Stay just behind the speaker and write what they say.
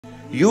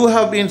You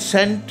have been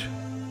sent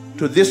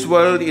to this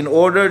world in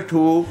order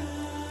to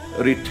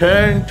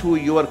return to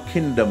your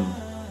kingdom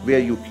where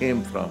you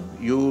came from.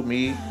 You,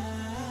 me,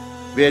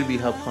 where we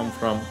have come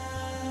from,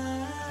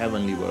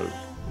 heavenly world.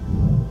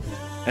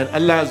 And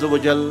Allah Azza wa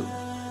Jal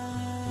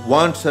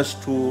wants us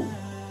to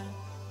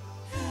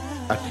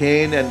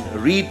attain and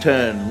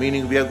return,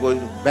 meaning we are going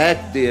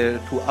back there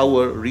to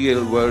our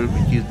real world,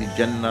 which is the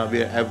Jannah,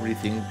 where every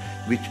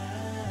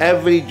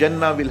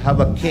Jannah will have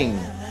a king.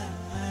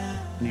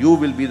 You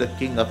will be the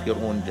king of your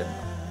own Jannah.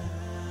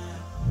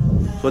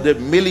 So there are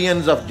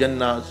millions of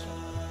Jannahs,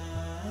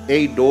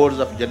 8 doors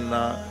of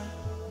Jannah,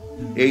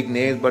 8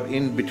 names, but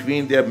in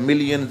between there are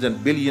millions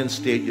and billions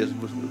stages.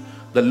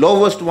 The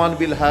lowest one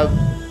will have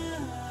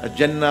a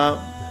Jannah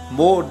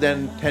more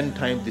than 10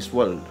 times this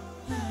world.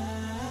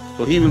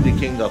 So he will be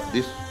king of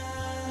this.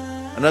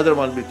 Another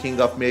one will be king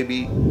of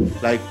maybe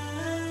like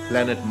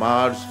planet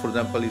Mars, for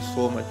example, is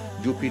so much.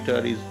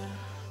 Jupiter is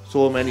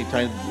so many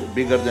times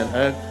bigger than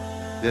Earth.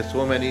 There's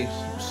so many.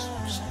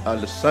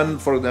 The sun,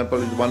 for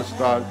example, is one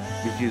star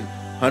which is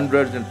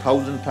hundreds and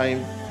thousands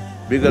times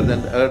bigger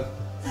than the Earth.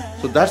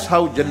 So that's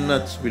how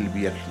Jannats will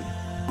be actually.